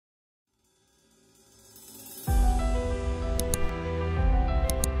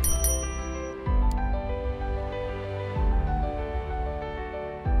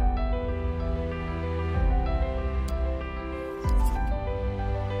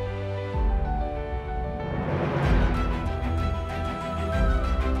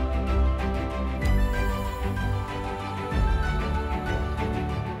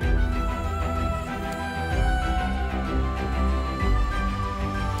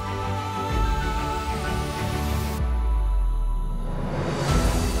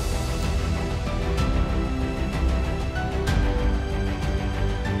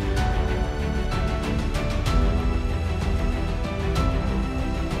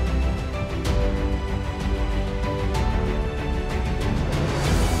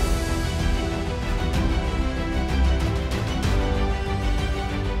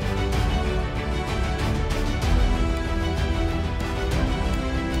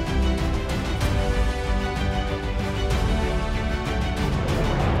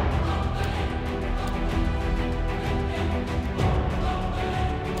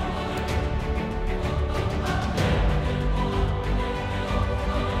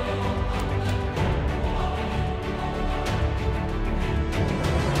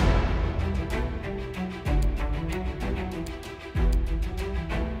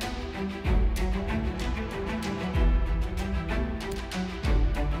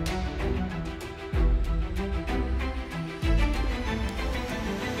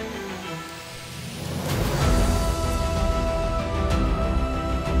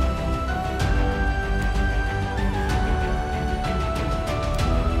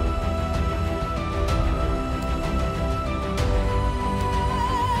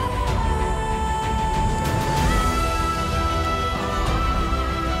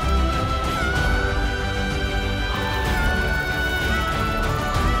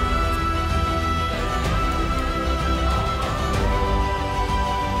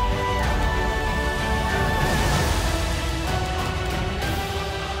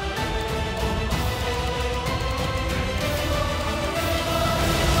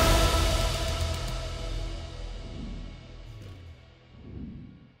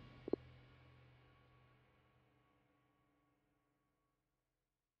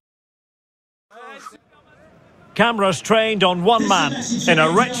cameras trained on one man, in a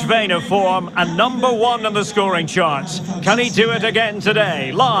rich vein of form and #1 in the scoring charts. Can he do it again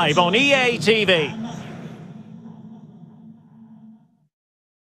today? Live on EA TV.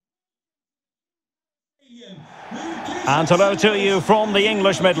 And hello to you from the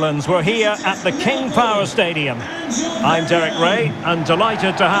English Midlands. We're here at the King Power Stadium. I'm Derek Ray and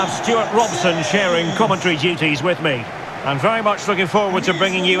delighted to have Stuart Robson sharing commentary duties with me. I'm very much looking forward to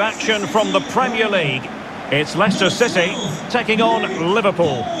bringing you action from the Premier League. It's Leicester City taking on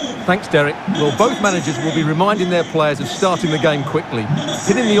Liverpool. Thanks, Derek. Well, both managers will be reminding their players of starting the game quickly,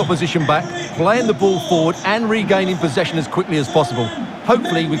 hitting the opposition back, playing the ball forward and regaining possession as quickly as possible.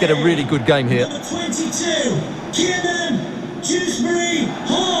 Hopefully we get a really good game here. Number 22, Kylian Dewsbury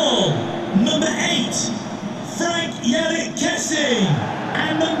Hall. Number 8, Frank Yannick Kessie.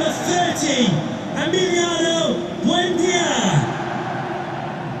 And number 30, Emiliano Buendia.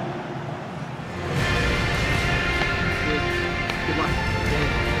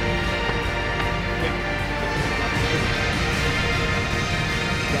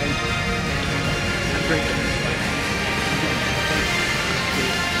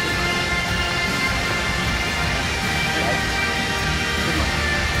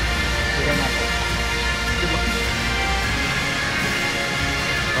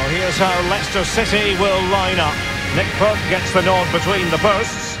 Here's how Leicester City will line up. Nick Pope gets the nod between the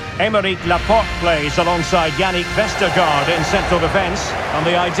posts. Aymeric Laporte plays alongside Yannick Vestergaard in central defence. And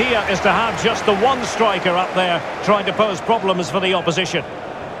the idea is to have just the one striker up there trying to pose problems for the opposition.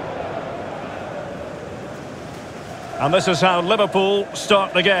 And this is how Liverpool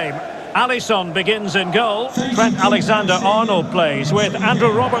start the game. Alisson begins in goal. Trent Alexander-Arnold plays with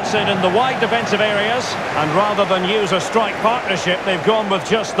Andrew Robertson in the wide defensive areas. And rather than use a strike partnership, they've gone with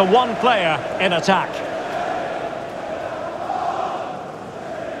just the one player in attack.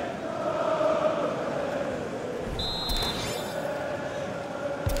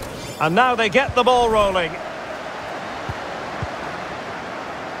 And now they get the ball rolling.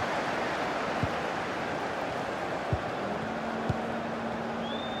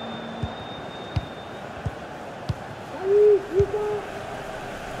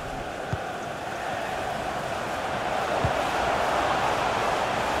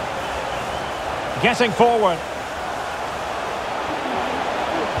 Getting forward.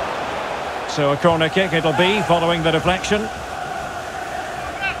 So a corner kick it'll be following the deflection.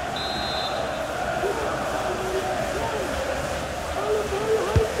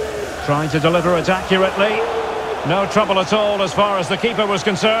 Trying to deliver it accurately. No trouble at all as far as the keeper was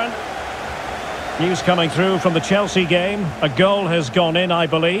concerned. News coming through from the Chelsea game. A goal has gone in, I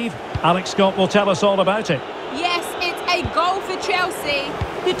believe. Alex Scott will tell us all about it. Yes, it's a goal for Chelsea.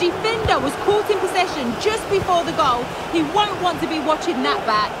 The defender was caught in possession just before the goal. He won't want to be watching that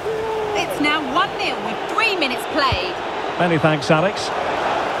back. It's now 1-0 with 3 minutes played. Many thanks, Alex.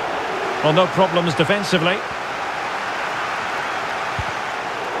 Well, no problems defensively.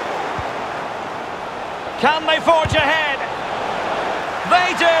 Can they forge ahead?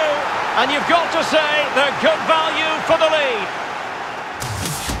 They do! And you've got to say they're good value for the lead.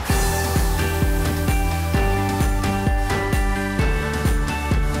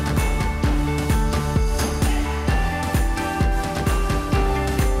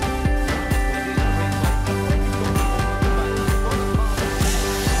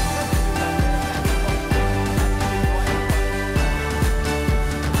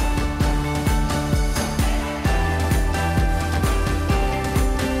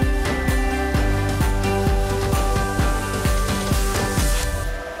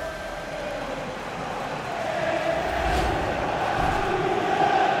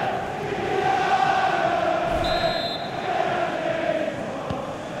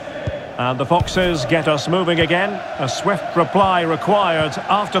 And the Foxes get us moving again. A swift reply required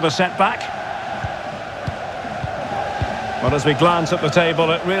after the setback. Well, as we glance at the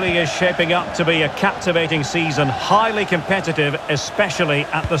table, it really is shaping up to be a captivating season, highly competitive, especially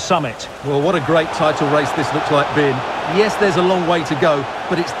at the summit. Well, what a great title race this looks like being. Yes, there's a long way to go,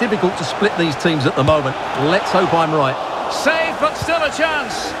 but it's difficult to split these teams at the moment. Let's hope I'm right. Saved, but still a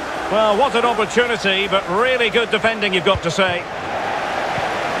chance. Well, what an opportunity, but really good defending, you've got to say.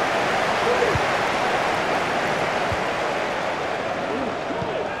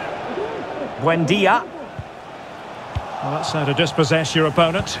 Buendia. Well, that's how to dispossess your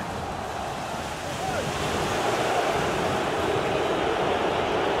opponent.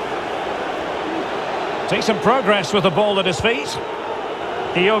 Decent progress with the ball at his feet.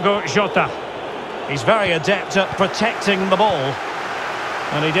 Diogo Jota. He's very adept at protecting the ball.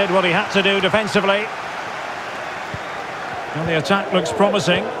 And he did what he had to do defensively. And the attack looks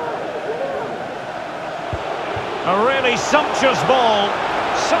promising. A really sumptuous ball.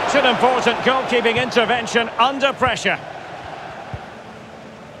 Such an important goalkeeping intervention under pressure.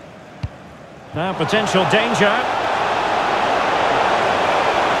 Now potential danger.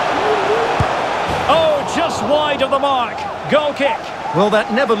 Oh, just wide of the mark. Goal kick. Well,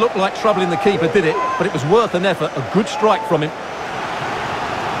 that never looked like troubling the keeper, did it? But it was worth an effort. A good strike from him.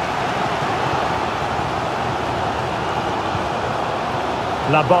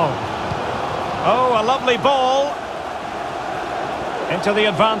 Labon. Oh, a lovely ball. Into the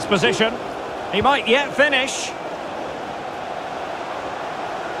advanced position. He might yet finish.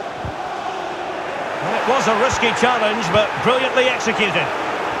 Well, it was a risky challenge, but brilliantly executed.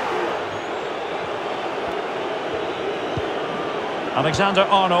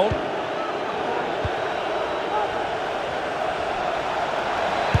 Alexander-Arnold.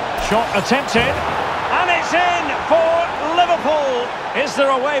 Shot attempted. And it's in for Liverpool. Is there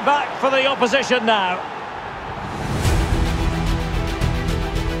a way back for the opposition now?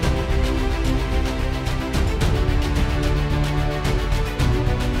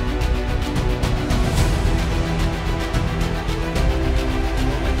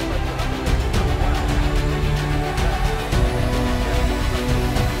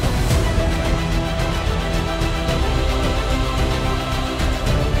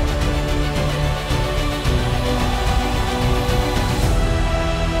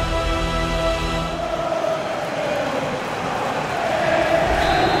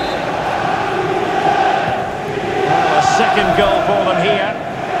 Second goal for them here.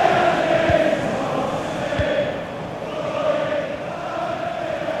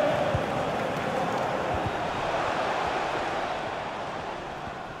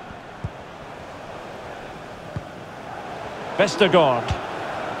 Vestergaard.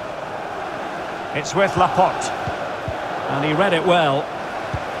 It's with Laporte. And he read it well.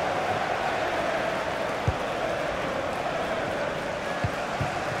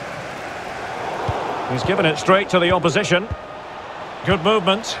 He's given it straight to the opposition. Good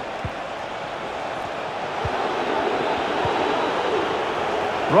movement.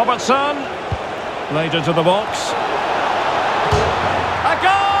 Robertson. Laid into the box. A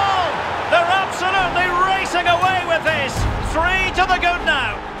goal! They're absolutely racing away with this. 3 to the good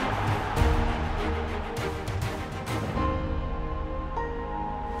now.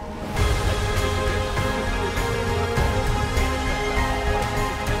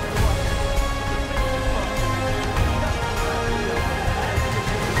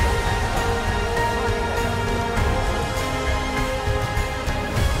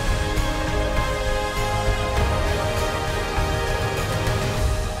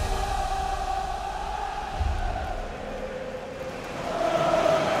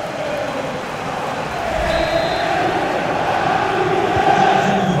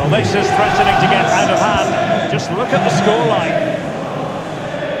 This is threatening to get out of hand. Just look at the scoreline.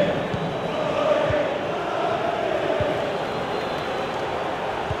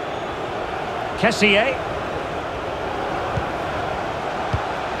 Kessié.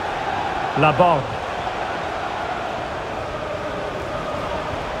 Labon.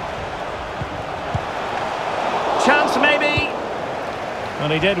 Chance maybe.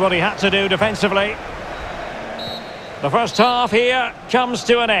 And he did what he had to do defensively. The first half here comes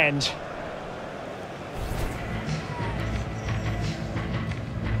to an end.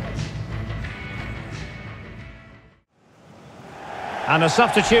 And a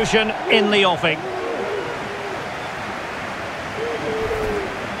substitution in the offing.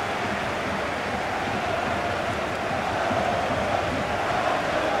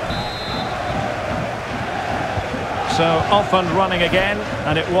 So off and running again,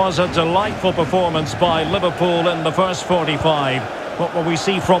 and it was a delightful performance by Liverpool in the first 45. What will we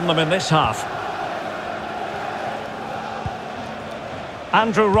see from them in this half?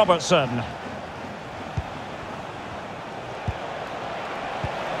 Andrew Robertson.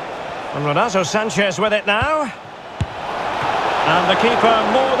 And Renato Sanchez with it now. And the keeper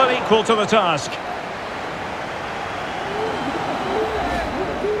more than equal to the task.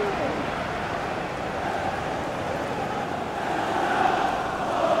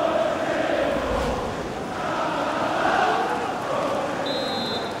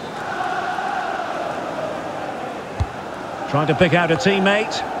 Trying to pick out a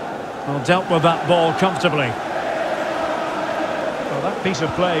teammate. Well, dealt with that ball comfortably. Well, that piece of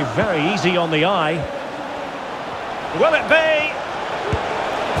play very easy on the eye. Will it be?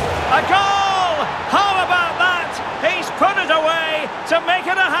 A goal! How about that? He's put it away to make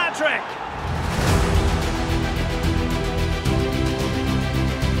it a hat-trick.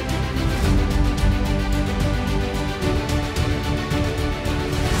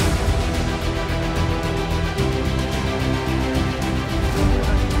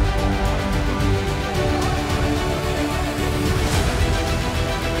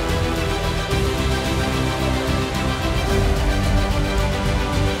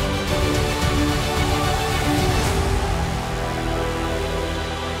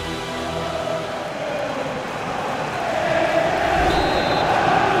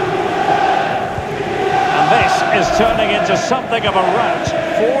 turning into something of a rout.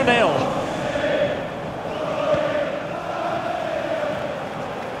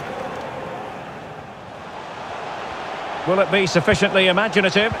 4-0. Will it be sufficiently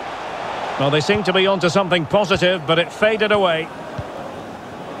imaginative? Well, they seem to be onto something positive, but it faded away.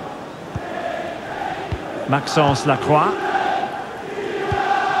 Maxence Lacroix.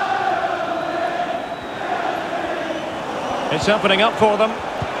 It's opening up for them.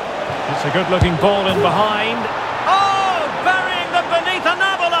 It's a good-looking ball in behind. Oh, burying them beneath an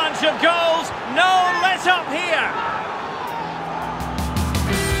avalanche of goals. No let-up here.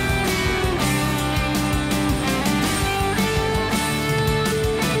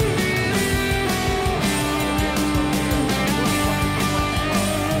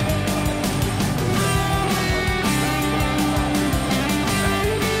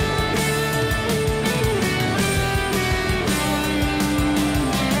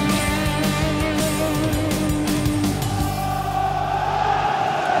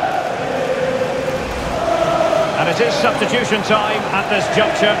 And it is substitution time at this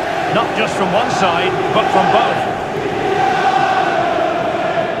juncture, not just from one side, but from both.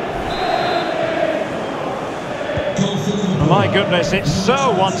 My goodness, it's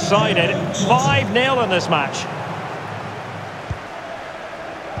so one-sided. 5-0 in this match.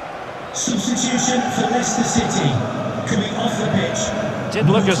 Substitution for Leicester City, coming off the pitch. Did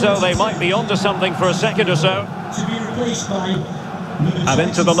look as though they might be onto something for a second or so. To be replaced by And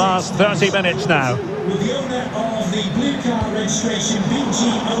into the last 30 minutes now. with the owner of the blue car registration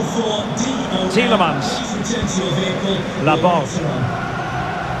BG04DO. Tielemans. Please return to your vehicle. Labov.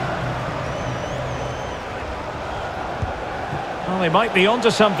 Well, they might be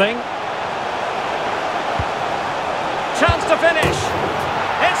onto something. Chance to finish.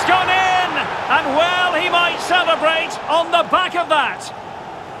 It's gone in! And well, he might celebrate on the back of that.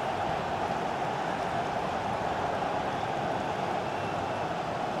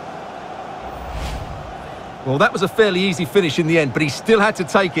 Well, that was a fairly easy finish in the end, but he still had to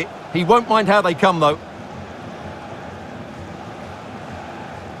take it. He won't mind how they come, though.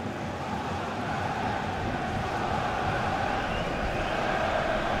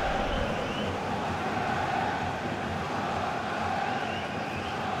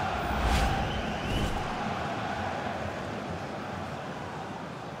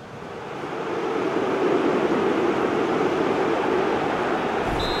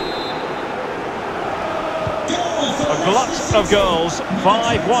 A glut of goals.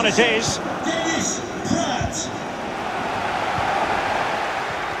 5-1 it is.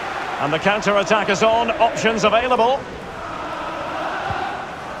 And the counter-attack is on. Options available.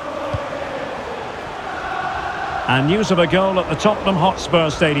 And news of a goal at the Tottenham Hotspur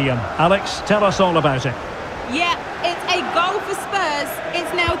Stadium. Alex, tell us all about it. Yeah, it's a goal for Spurs.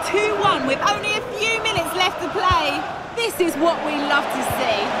 It's now 2-1 with only a few minutes left to play. This is what we love to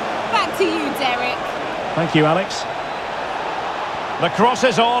see. Back to you, Derek. Thank you, Alex. The cross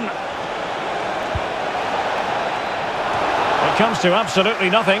is on. It comes to absolutely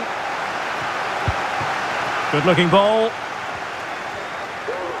nothing. Good-looking ball.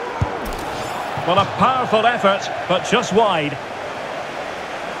 Well, a powerful effort, but just wide.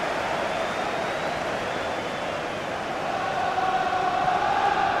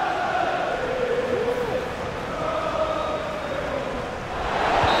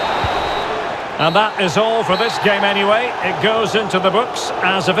 And that is all for this game anyway. It goes into the books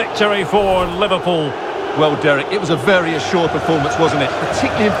as a victory for Liverpool. Well, Derek, it was a very assured performance, wasn't it?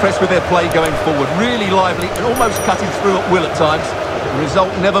 Particularly impressed with their play going forward. Really lively and almost cutting through at will at times. The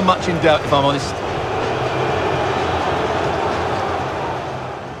result never much in doubt, if I'm honest.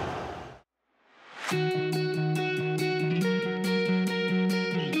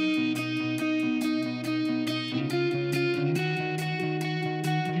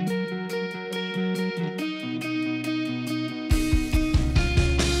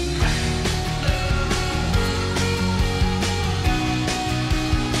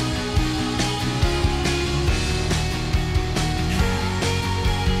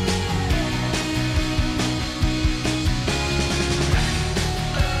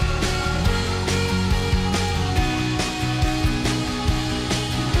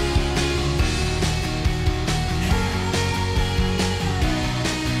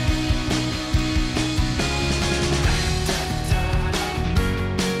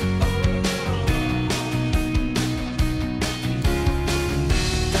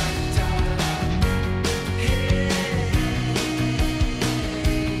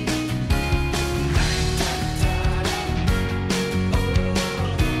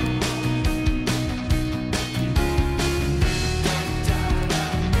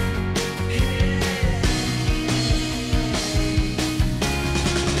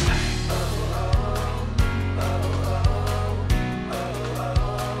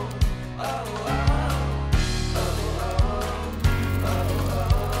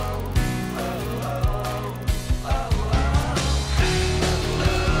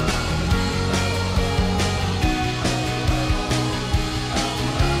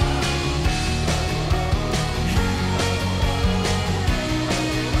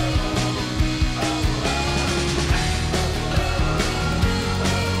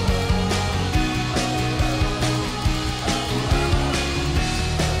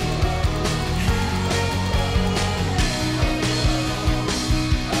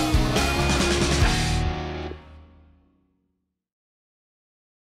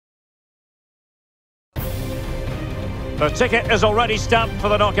 The ticket is already stamped for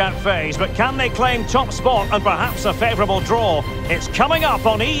the knockout phase, but can they claim top spot and perhaps a favourable draw? It's coming up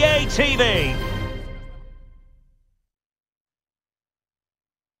on EA TV.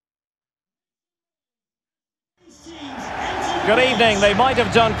 Good evening. They might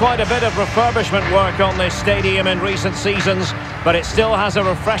have done quite a bit of refurbishment work on this stadium in recent seasons, but it still has a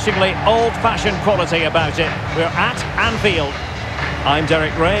refreshingly old-fashioned quality about it. We're at Anfield. I'm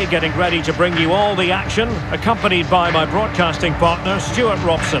Derek Ray, getting ready to bring you all the action, accompanied by my broadcasting partner, Stuart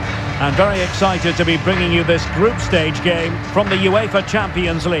Robson. I'm very excited to be bringing you this group stage game from the UEFA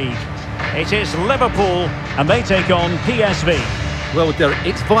Champions League. It is Liverpool, and they take on PSV. Well, Derek,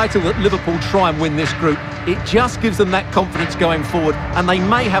 it's vital that Liverpool try and win this group. It just gives them that confidence going forward, and they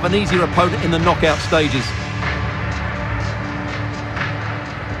may have an easier opponent in the knockout stages.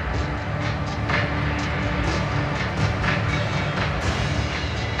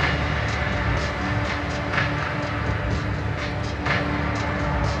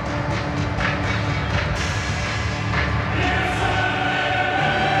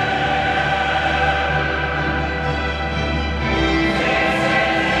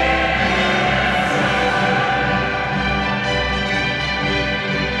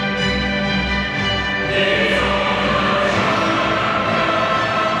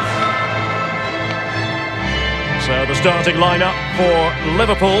 So the starting lineup for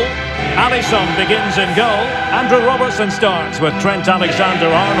Liverpool. Alisson begins in goal. Andrew Robertson starts with Trent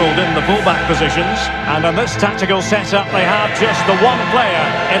Alexander-Arnold in the fullback positions. And in this tactical setup, they have just the one player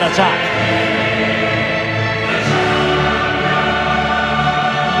in attack.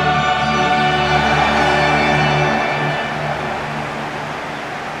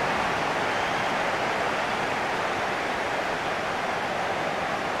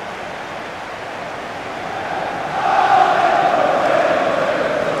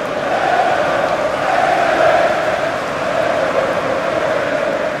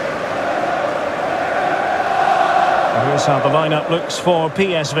 Here's how the lineup looks for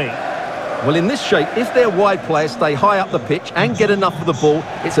PSV. Well, in this shape, if their wide players stay high up the pitch and get enough of the ball,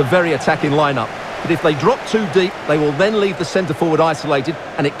 it's a very attacking lineup. But if they drop too deep, they will then leave the centre-forward isolated,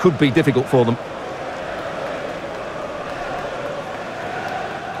 and it could be difficult for them.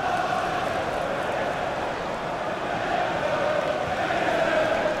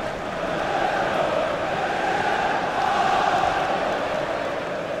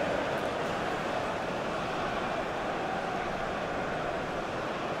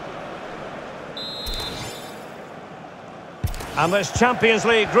 And this Champions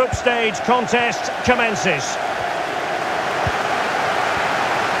League group stage contest commences.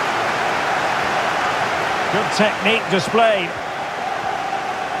 Good technique displayed.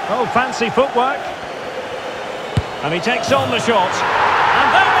 Oh, fancy footwork. And he takes on the shot. And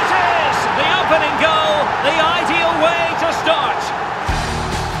there it is! The opening goal, the ideal way to start.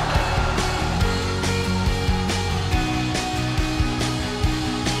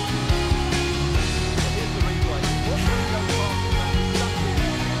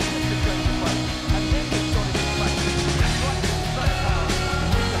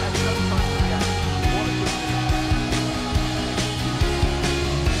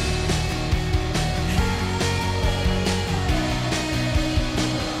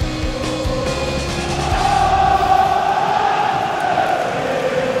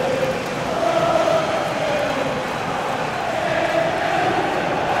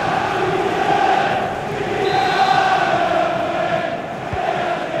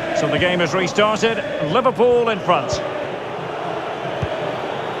 So the game has restarted. Liverpool in front.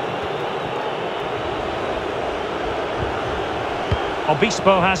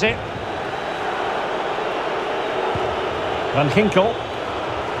 Obispo has it. Van Ginkel.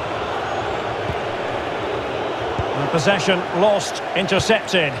 And possession lost,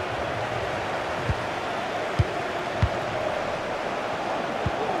 intercepted.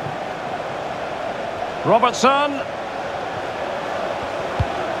 Robertson.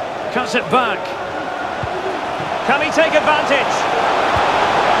 Cuts it back. Can he take advantage?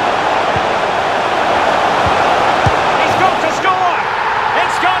 He's got to score!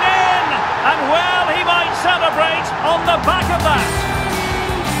 It's gone in! And well, he might celebrate on the back of that.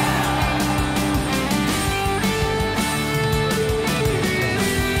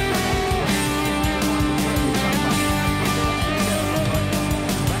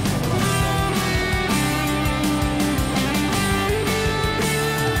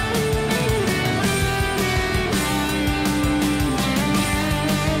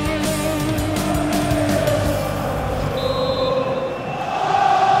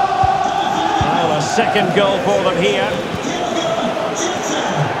 Second goal for them here.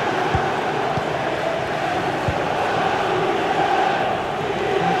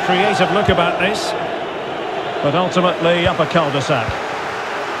 creative look about this, but ultimately up a cul-de-sac.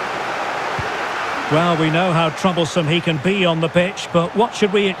 Well, we know how troublesome he can be on the pitch, but what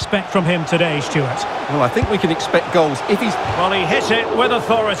should we expect from him today, Stuart? Well, I think we can expect goals if he's... Well, he hit it with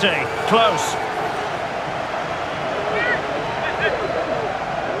authority. Close.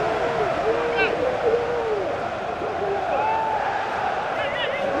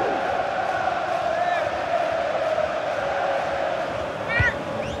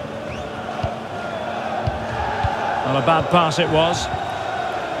 Well, a bad pass it was.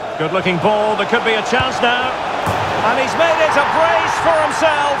 Good-looking ball. There could be a chance now. And he's made it a brace for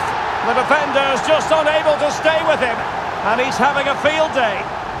himself. The defender's just unable to stay with him. And he's having a field day.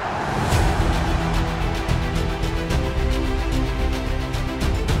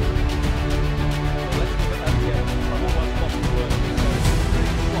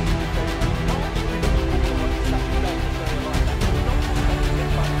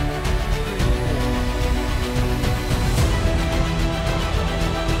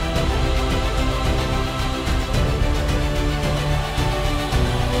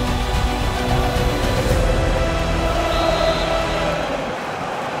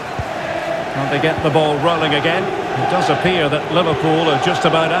 They get the ball rolling again. It does appear that Liverpool are just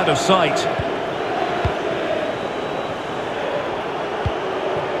about out of sight.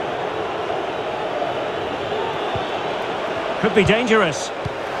 Could be dangerous.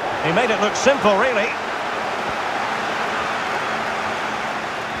 He made it look simple, really.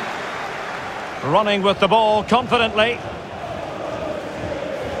 Running with the ball confidently.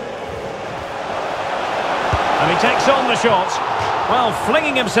 And he takes on the shot. Well,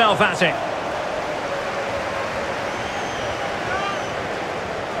 flinging himself at it.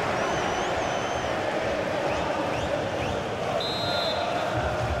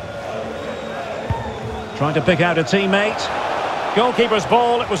 Trying to pick out a teammate. Goalkeeper's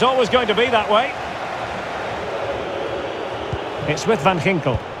ball, it was always going to be that way. It's with Van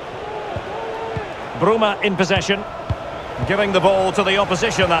Ginkel. Bruma in possession. Giving the ball to the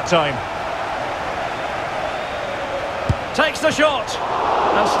opposition that time. Takes the shot.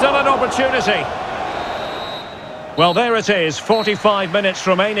 And still an opportunity. Well, there it is, 45 minutes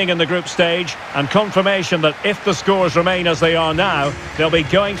remaining in the group stage, and confirmation that if the scores remain as they are now, they'll be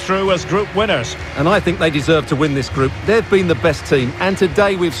going through as group winners. And I think they deserve to win this group. They've been the best team, and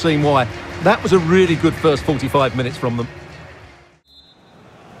today we've seen why. That was a really good first 45 minutes from them.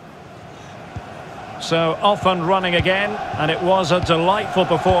 So off and running again, and it was a delightful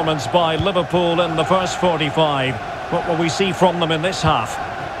performance by Liverpool in the first 45. What will we see from them in this half?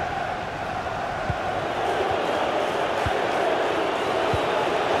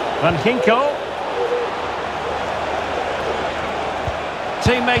 Van Ginkel.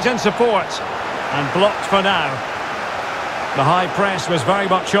 Teammate in support. And blocked for now. The high press was very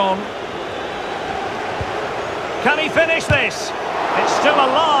much on. Can he finish this? It's still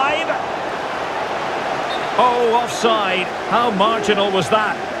alive. Oh, offside. How marginal was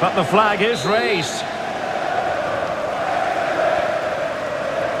that? But the flag is raised.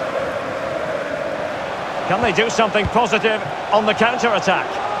 Can they do something positive on the counter-attack?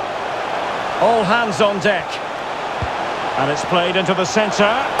 All hands on deck. And it's played into the centre.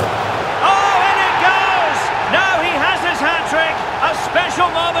 Oh, in it goes! Now he has his hat-trick. A special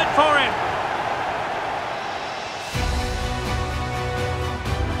moment for him.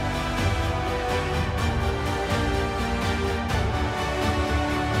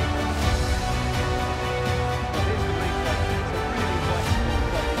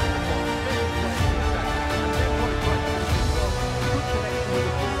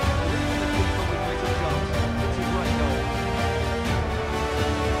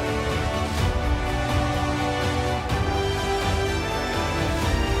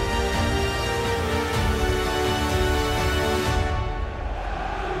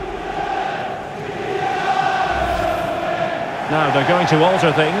 Now they're going to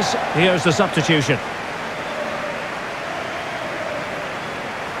alter things. Here's the substitution.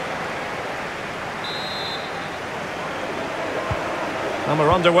 And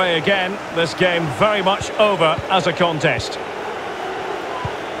we're underway again. This game very much over as a contest.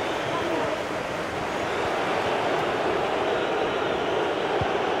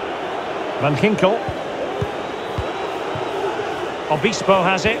 Van Ginkel. Obispo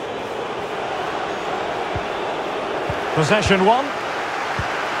has it. Possession one.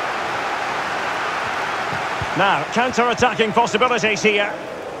 Now, counter-attacking possibilities here.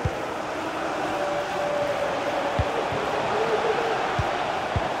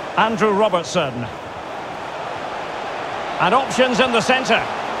 Andrew Robertson. And options in the centre.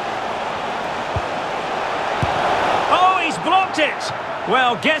 Oh, he's blocked it!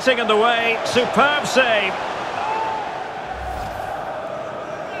 Well, getting in the way, superb save.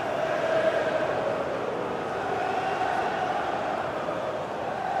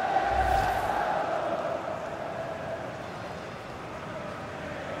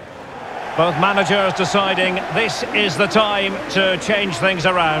 Both managers deciding this is the time to change things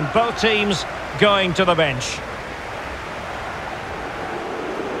around. Both teams going to the bench.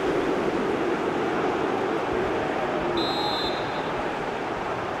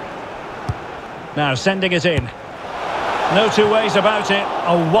 Now sending it in. No two ways about it.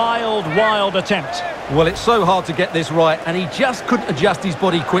 A wild, wild attempt. Well, it's so hard to get this right, and he just couldn't adjust his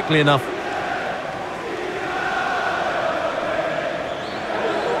body quickly enough.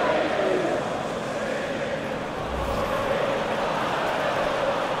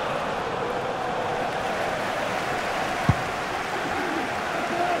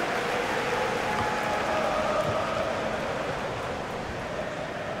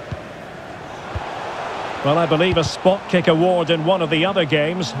 Well, I believe a spot kick award in one of the other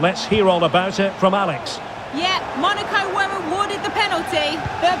games. Let's hear all about it from Alex. Yeah, Monaco were awarded the penalty.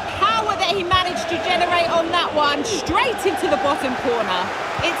 The power that he managed to generate on that one, straight into the bottom corner.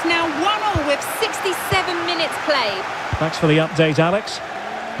 It's now 1-1 with 67 minutes played. Thanks for the update, Alex.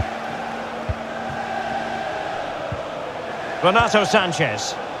 Renato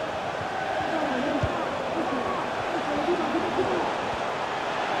Sanchez.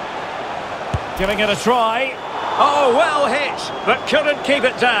 Giving it a try. Oh, well hit, but couldn't keep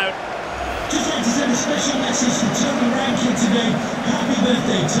it down. Just like to send a special message to Tony Rankin today. Happy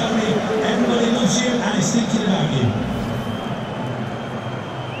birthday, Tony. Everybody loves you and is thinking about you.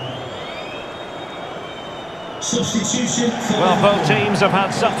 Substitution. Well, both teams have had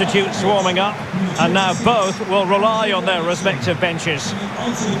substitutes warming up, and now both will rely on their respective benches.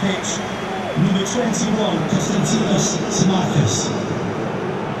 Onto the pitch, number 21, Konstantinos Tsimarkas.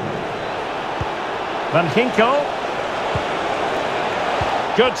 Van Ginkel.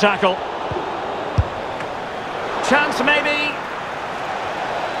 Good tackle. Chance maybe.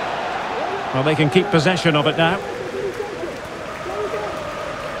 Well, they can keep possession of it now.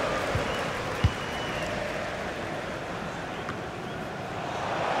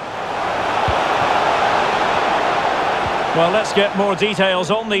 Well, let's get more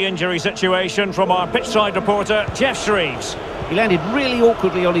details on the injury situation from our pitchside reporter, Jeff Shreves. He landed really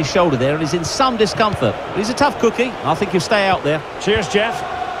awkwardly on his shoulder there and is in some discomfort. But he's a tough cookie. I think he'll stay out there. Cheers, Jeff.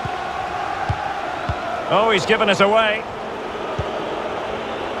 Oh, he's given it away.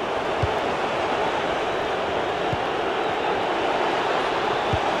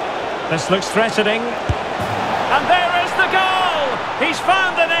 This looks threatening. And there is the goal! He's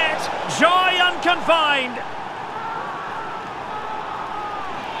found the net! Joy unconfined!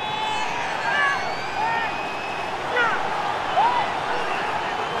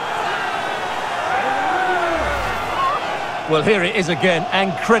 Well, here it is again,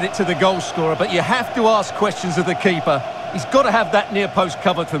 and credit to the goal scorer, but you have to ask questions of the keeper. He's got to have that near post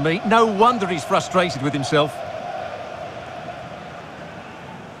covered for me. No wonder he's frustrated with himself.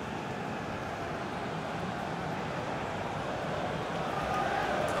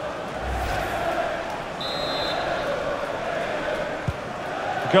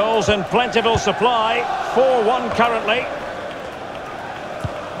 Goals in plentiful supply, 4-1 currently.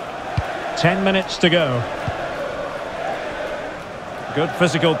 10 minutes to go. Good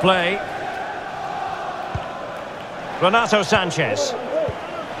physical play. Renato Sanchez.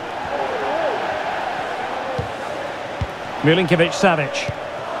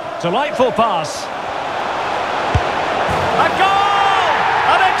 Milinkovic-Savic. Delightful pass. A goal!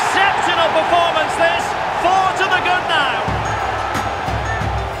 An exceptional performance this. 4 to the good now.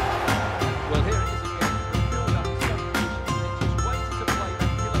 Well, here it is again. The build-up is so crucial. They just waited to play that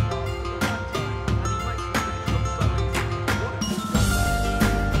killer pass at the right time, and he makes the finish look so easy.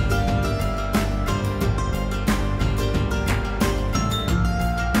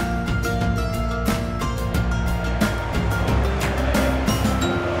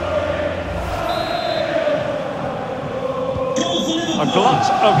 A glut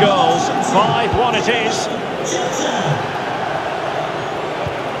of goals. 5-1 it is.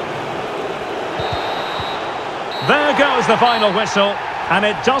 There goes the final whistle. And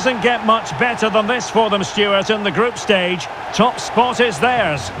it doesn't get much better than this for them, Stuart, in the group stage. Top spot is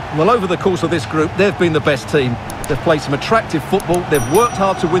theirs. Well, over the course of this group, they've been the best team. They've played some attractive football, they've worked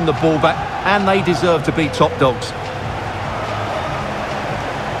hard to win the ball back, and they deserve to be top dogs.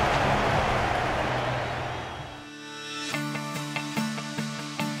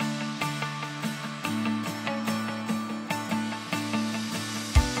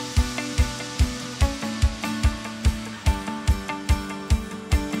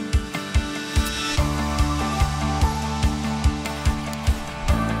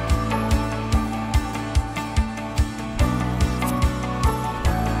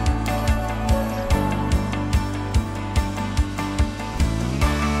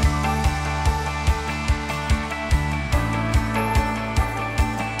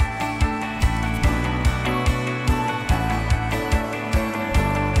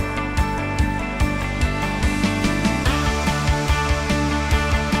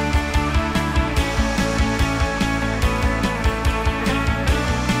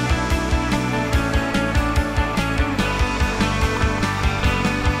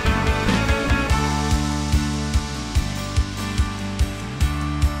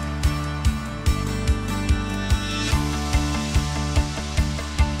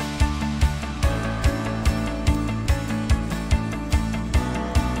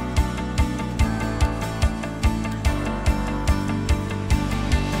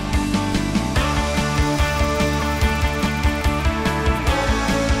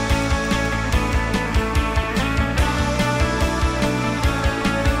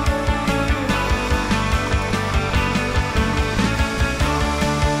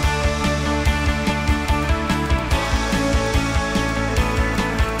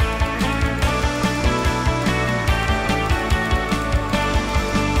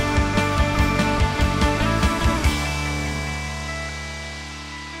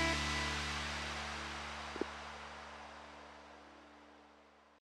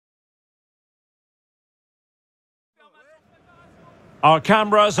 Our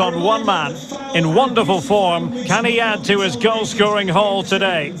cameras on one man, in wonderful form. Can he add to his goal-scoring haul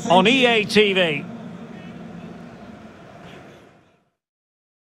today on EA TV?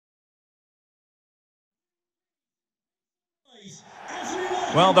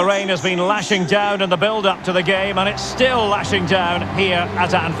 Well, the rain has been lashing down in the build-up to the game, and it's still lashing down here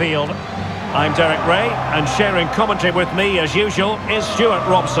at Anfield. I'm Derek Ray, and sharing commentary with me, as usual, is Stuart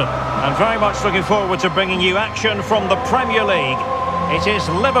Robson. And very much looking forward to bringing you action from the Premier League. It is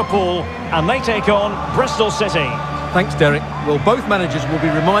Liverpool, and they take on Bristol City. Thanks, Derek. Well, both managers will be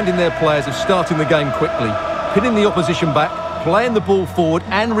reminding their players of starting the game quickly, pinning the opposition back, playing the ball forward,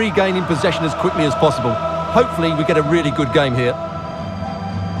 and regaining possession as quickly as possible. Hopefully, we get a really good game here.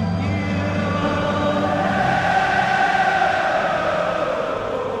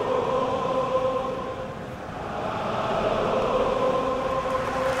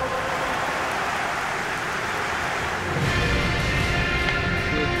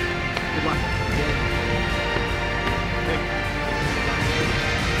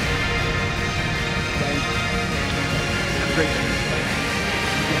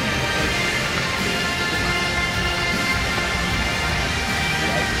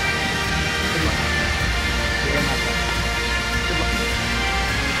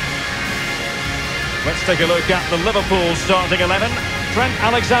 Let's take a look at the Liverpool starting 11. Trent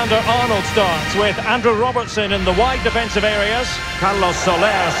Alexander-Arnold starts with Andrew Robertson in the wide defensive areas. Carlos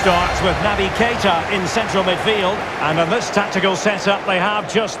Soler starts with Naby Keita in central midfield. And in this tactical setup, they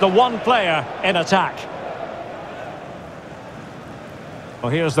have just the one player in attack.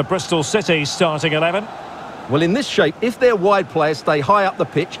 Well, here's the Bristol City starting 11. Well, in this shape, if their wide players stay high up the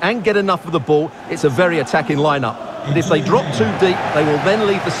pitch and get enough of the ball, it's a very attacking lineup. But if they drop too deep, they will then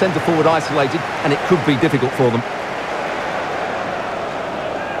leave the centre-forward isolated, and it could be difficult for them.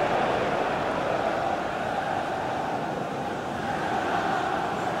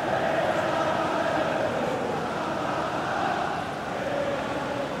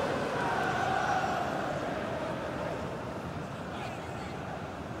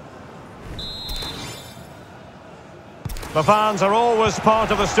 The fans are always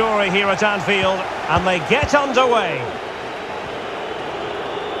part of the story here at Anfield, and they get underway.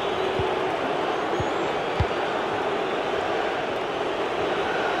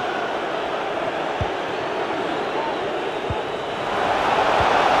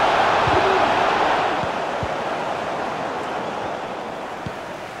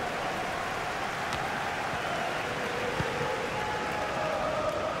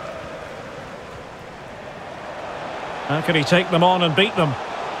 How can he take them on and beat them?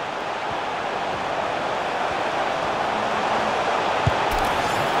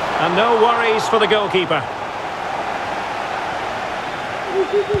 And no worries for the goalkeeper.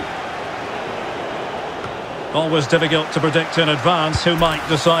 Always difficult to predict in advance who might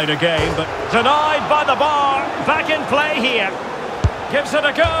decide a game, but denied by the bar. Back in play here. Gives it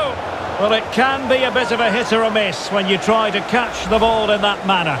a go. Well, it can be a bit of a hit or a miss when you try to catch the ball in that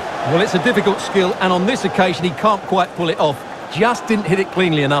manner. Well, it's a difficult skill, and on this occasion he can't quite pull it off. Just didn't hit it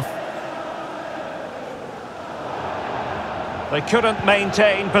cleanly enough. They couldn't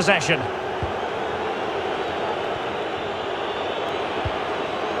maintain possession.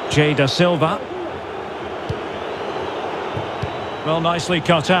 Jada Silva. Well, nicely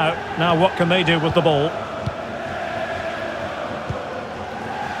cut out. Now what can they do with the ball?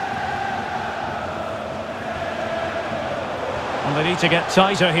 And they need to get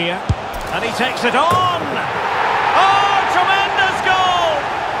tighter here. And he takes it on! Oh, tremendous goal!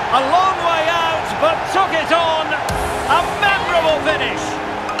 A long way out, but took it on. A memorable finish.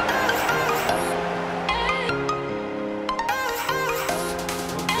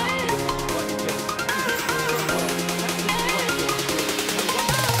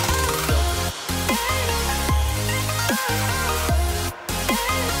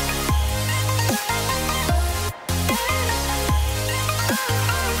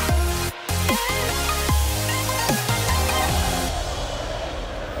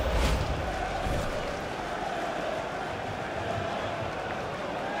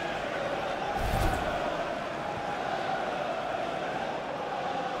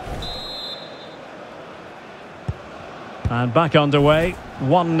 And back underway,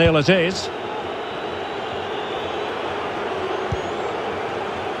 1-0 it is.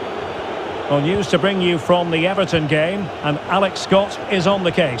 Well, news to bring you from the Everton game, and Alex Scott is on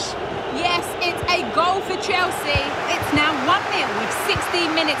the case. Yes, it's a goal for Chelsea. It's now 1-0 with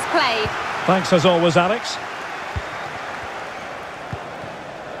 16 minutes played. Thanks as always, Alex.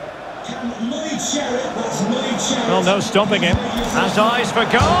 Well, no stopping him. Has eyes for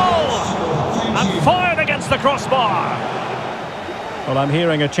goal! And fired against the crossbar. Well, I'm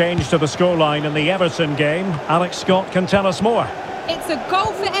hearing a change to the scoreline in the Everton game. Alex Scott can tell us more. It's a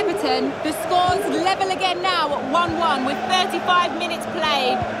goal for Everton. The score's level again now at 1-1 with 35 minutes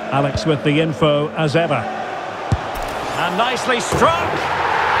played. Alex with the info as ever. And nicely struck.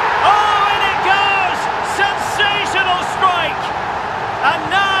 Oh, in it goes! Sensational strike! And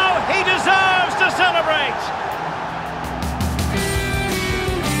now he deserves to celebrate.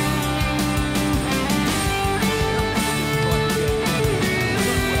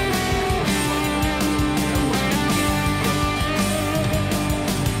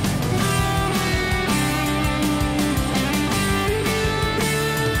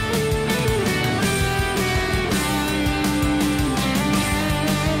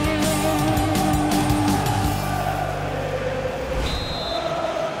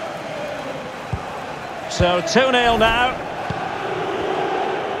 So 2-0 now.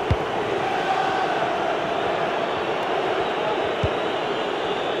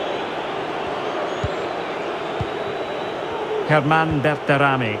 Herman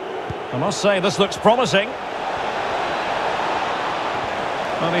Berterami. I must say this looks promising.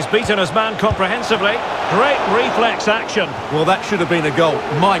 Well, he's beaten his man comprehensively. Great reflex action. Well, that should have been a goal.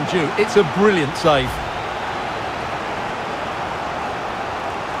 Mind you, it's a brilliant save.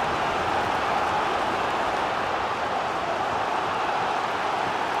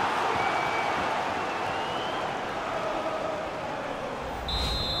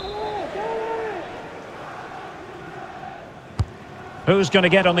 Who's going to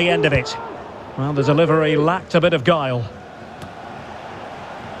get on the end of it? Well, the delivery lacked a bit of guile.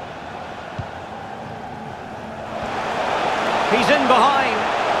 He's in behind.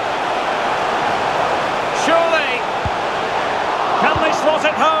 Surely. Can they slot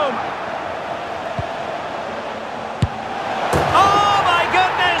it home? Oh, my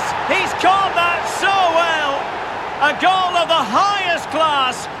goodness! He's caught that so well! A goal of the highest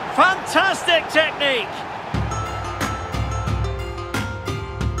class. Fantastic technique.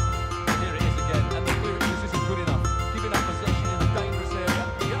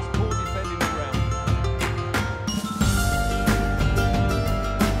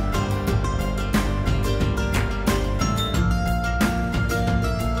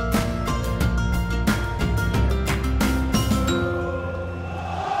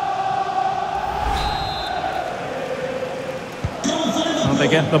 They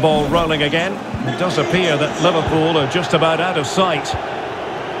get the ball rolling again. It does appear that Liverpool are just about out of sight.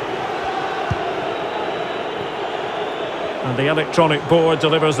 And the electronic board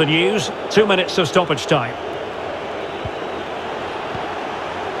delivers the news. 2 minutes of stoppage time.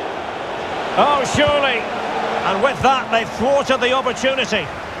 Oh, surely. And with that, they've thwarted the opportunity.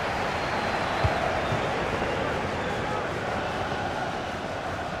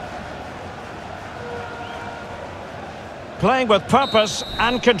 Playing with purpose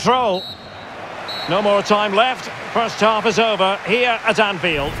and control. No more time left. First half is over here at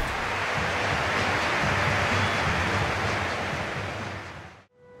Anfield.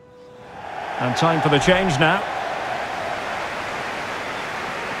 And time for the change now.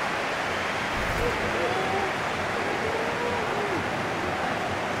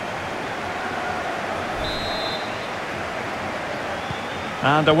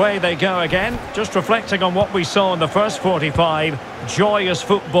 And away they go again, just reflecting on what we saw in the first 45. Joyous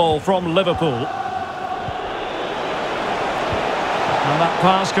football from Liverpool. And that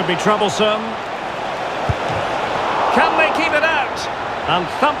pass could be troublesome. Can they keep it out? And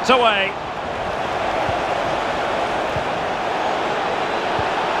thumped away.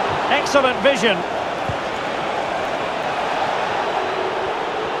 Excellent vision.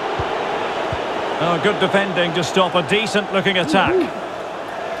 Oh, good defending to stop a decent-looking attack.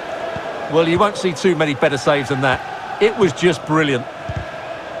 Well, you won't see too many better saves than that. It was just brilliant.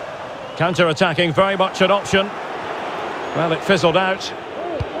 Counter-attacking, very much an option. Well, it fizzled out.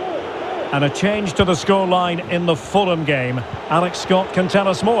 And a change to the scoreline in the Fulham game. Alex Scott can tell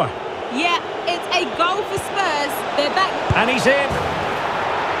us more. Yeah, it's a goal for Spurs. They're back. And he's in.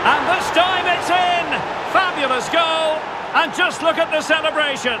 And this time it's in. Fabulous goal. And just look at the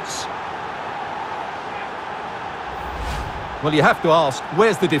celebrations. Well, you have to ask,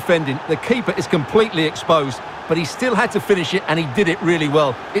 where's the defending? The keeper is completely exposed, but he still had to finish it, and he did it really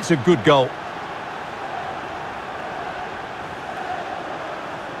well. It's a good goal.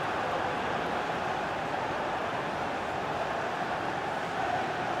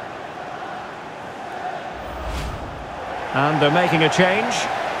 And they're making a change.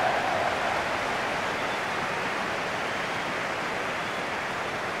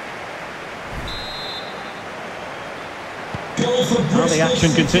 Goal for Well, the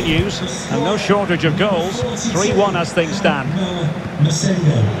action continues, and no shortage of goals. 3-1 as things stand.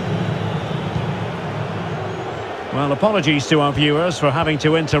 Well, apologies to our viewers for having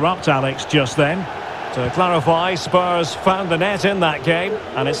to interrupt Alex just then. To clarify, Spurs found the net in that game,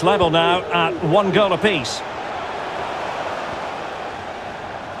 and it's level now at 1 goal apiece.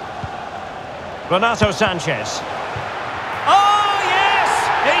 Renato Sanchez. Oh, yes!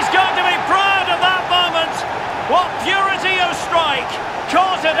 He's going to be proud of that moment! What purity of strike!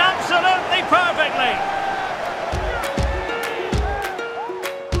 Caught it absolutely perfectly!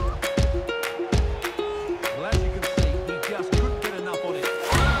 Well, as you can see, he just couldn't get enough on it.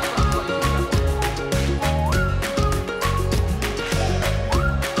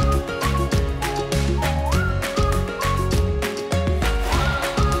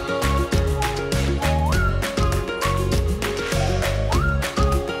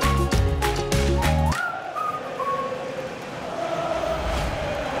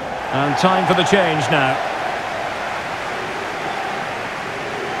 And time for the change now.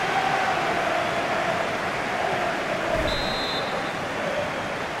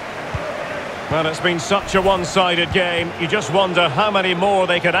 Well, it's been such a one-sided game. You just wonder how many more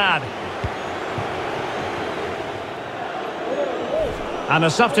they could add. And a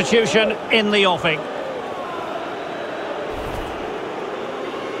substitution in the offing.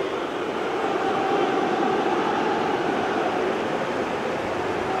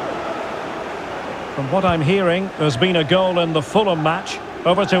 From what I'm hearing, there's been a goal in the Fulham match.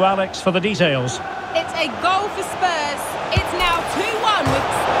 Over to Alex for the details. It's a goal for Spurs. It's now 2-1 with...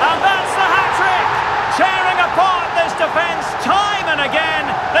 And that's the hat-trick! Tearing apart this defence time and again.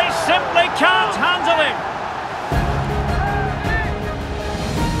 They simply can't handle him.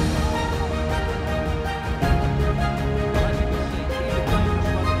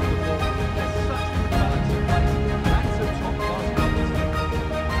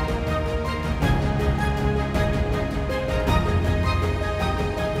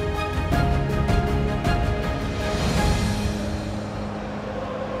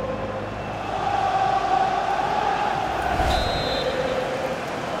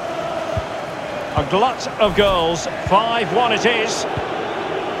 A glut of goals, 5-1 it is.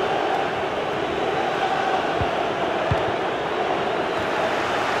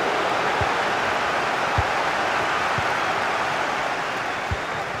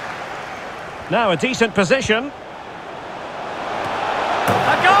 Now a decent position. A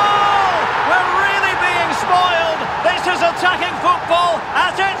goal! We're really being spoiled. This is attacking football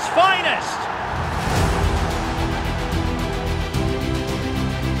at its finest.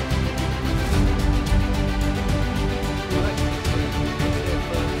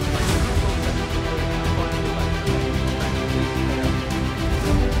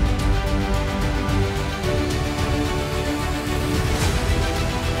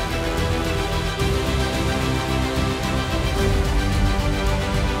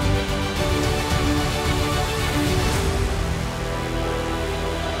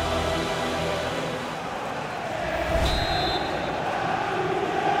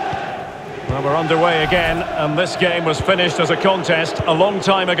 Well, we're underway again, and this game was finished as a contest a long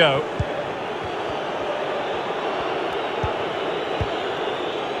time ago.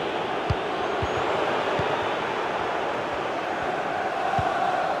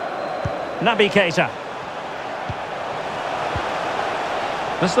 Naby Keita.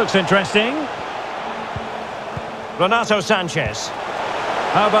 This looks interesting. Renato Sanchez.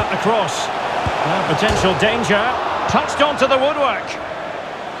 How about the cross? Potential danger. Touched onto the woodwork.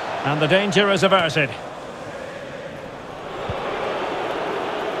 And the danger is averted.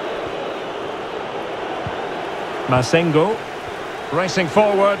 Masengo. Racing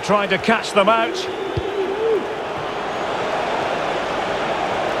forward, trying to catch them out.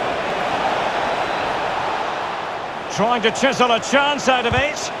 Trying to chisel a chance out of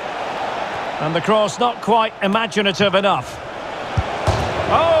it. And the cross not quite imaginative enough.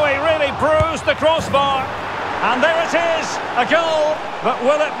 Oh, he really bruised the crossbar. And there it is, a goal. But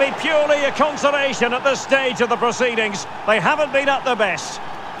will it be purely a consolation at this stage of the proceedings? They haven't been at their best.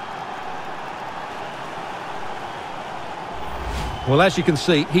 Well, as you can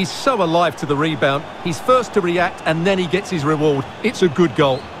see, he's so alive to the rebound. He's first to react and then he gets his reward. It's a good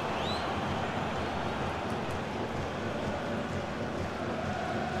goal.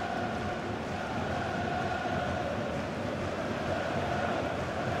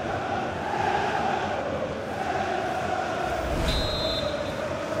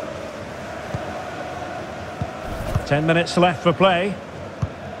 Ten minutes left for play.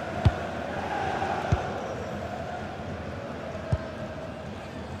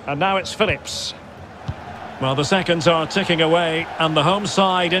 And now it's Phillips. Well, the seconds are ticking away and the home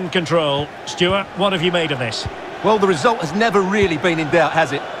side in control. Stuart, what have you made of this? Well, the result has never really been in doubt,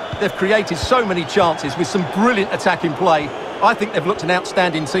 has it? They've created so many chances with some brilliant attacking play. I think they've looked an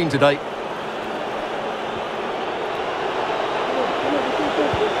outstanding team today.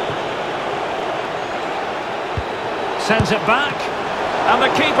 Sends it back. And the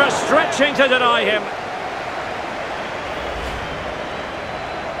keeper stretching to deny him.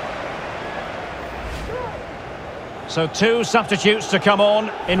 So 2 substitutes to come on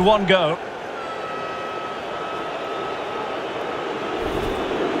in one go.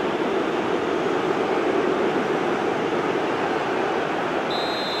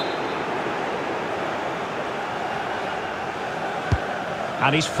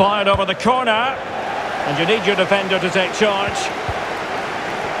 And he's fired over the corner. And you need your defender to take charge.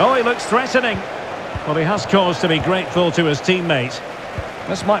 Oh, he looks threatening. Well, he has cause to be grateful to his teammate.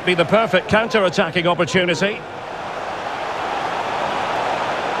 This might be the perfect counter-attacking opportunity.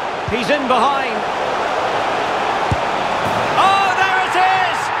 He's in behind. Oh, there it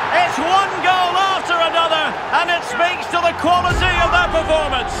is! It's one goal after another, and it speaks to the quality of their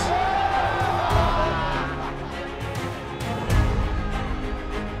performance.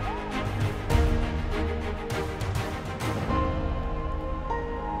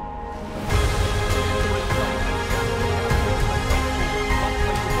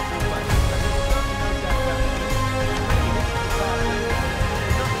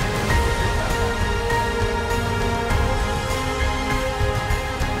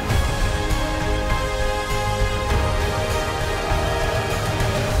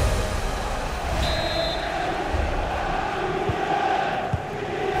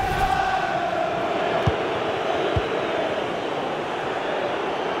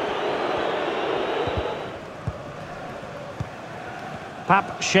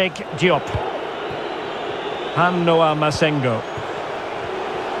 Pap Sheikh Diop. Hannoa Masengo.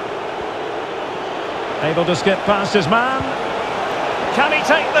 Able to skip past his man. Can he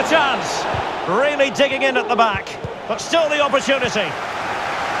take the chance? Really digging in at the back, but still the opportunity.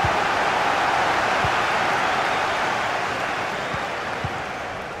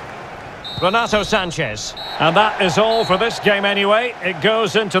 Renato Sanchez. And that is all for this game anyway. It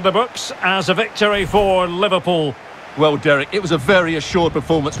goes into the books as a victory for Liverpool. Well, Derek, it was a very assured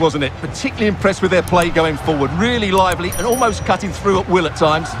performance, wasn't it? Particularly impressed with their play going forward. Really lively and almost cutting through at will at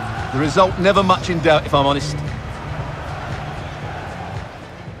times. The result never much in doubt, if I'm honest.